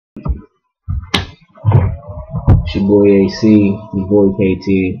It's your boy AC, your boy KT.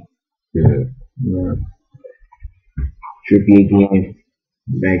 Yeah. Yeah. Trippy again.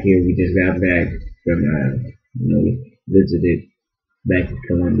 Back here, we just got back from, visited back to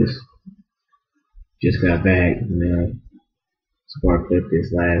Columbus. Just got back, sparked up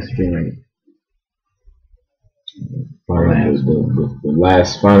this last joint. The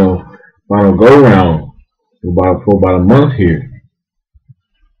last final go round for about a month here.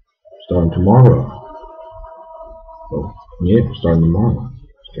 Starting tomorrow. So yeah, starting tomorrow.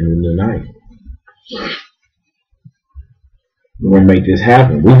 Starting tonight. We're gonna make this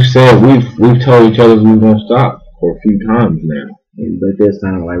happen. We've told each other we were gonna stop for a few times now. But this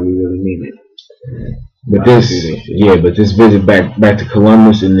time, like, we really mean it. But this visit back to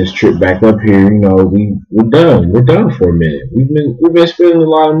Columbus and this trip back up here, we're done. We're done for a minute. We've been spending a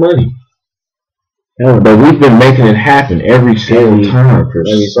lot of money. But we've been making it happen every single time for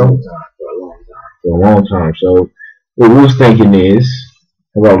a long time. So what we was thinking is,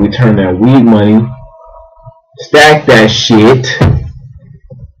 how about we turn that weed money, stack that shit,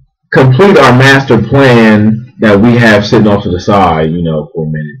 complete our master plan that we have sitting off to the side, for a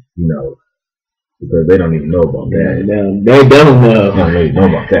minute, because they don't even know about that. They don't know. They don't really know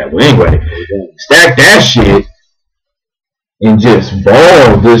about that. But anyway, stack that shit and just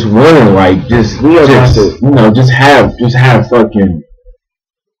ball this winter, like just have fucking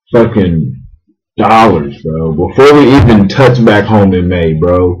dollars, bro, before we even touch back home in May,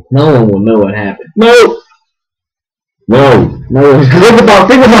 bro. No one will know what happened. No. Think about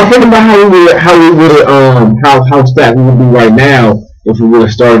how stacked we would be right now if we would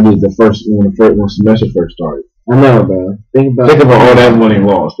have started when the semester first started. I know, bro. Think about all that money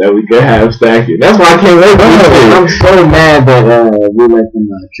lost that we could have stacked it. That's why I can't wait. I'm so mad that we let them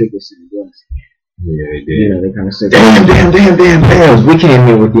trick us in the bus. Yeah, they did. They kind of said, damn. We came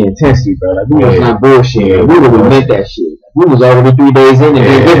in with the intensity, bro. Like, we was not bullshit. Yeah, we would have meant that shit. We was already 3 days in and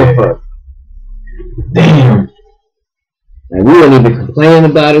didn't give a fuck. Damn. Like, we weren't even complaining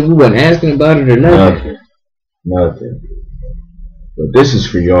about it. We wasn't asking about it or Nothing. But this is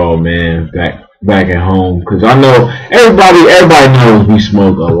for y'all, man. Back at home, because I know everybody knows we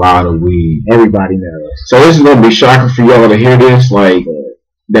smoke a lot of weed. Everybody knows. So this is gonna be shocking for y'all to hear this, like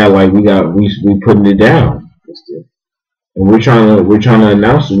that. Like we putting it down, and we're trying to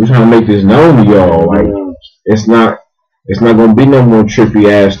announce it. We're trying to make this known to y'all. Like it's not gonna be no more trippy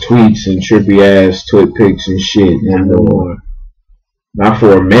ass tweets and trippy ass twit pics and shit. No more. Not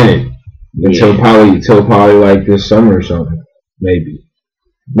for a minute. Until probably like this summer or something. Maybe.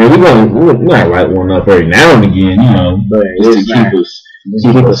 Man, we might light one up every now and again, but just to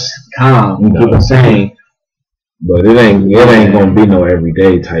keep us calm, keep us sane. But it ain't gonna be no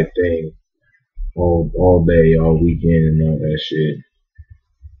everyday type thing, all day, all weekend, and all that shit.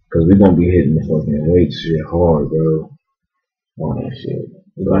 Cause we gonna be hitting the fucking weights shit hard, bro. All that shit.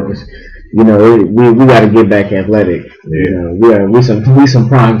 We gotta get back athletic. Yeah. We some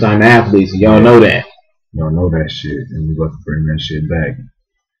primetime athletes, and y'all know that. Y'all know that shit, and we got to bring that shit back.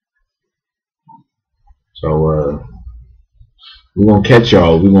 So we're gonna catch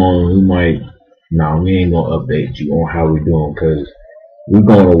y'all. We ain't gonna update you on how we doing, cause we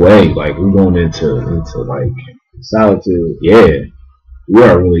going away. Like we going into like solitude. Yeah, we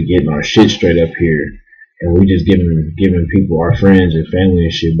are really getting our shit straight up here, and we just giving people, our friends and family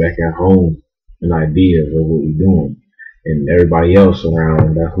and shit back at home, an idea of what we doing, and everybody else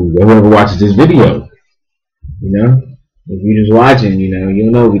around whoever watches this video. If you're just watching,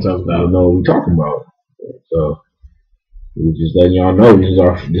 you'll know what we talking about. You'll know what we talking about. So we're just letting y'all know this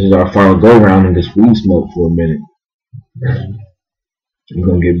is our final go round in this weed smoke for a minute. We're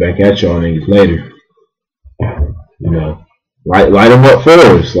gonna get back at y'all niggas later. Light them up for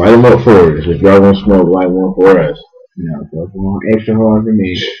us. If y'all gonna smoke, light one for us. Extra hard for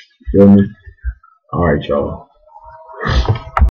me. Feel me? Alright, y'all.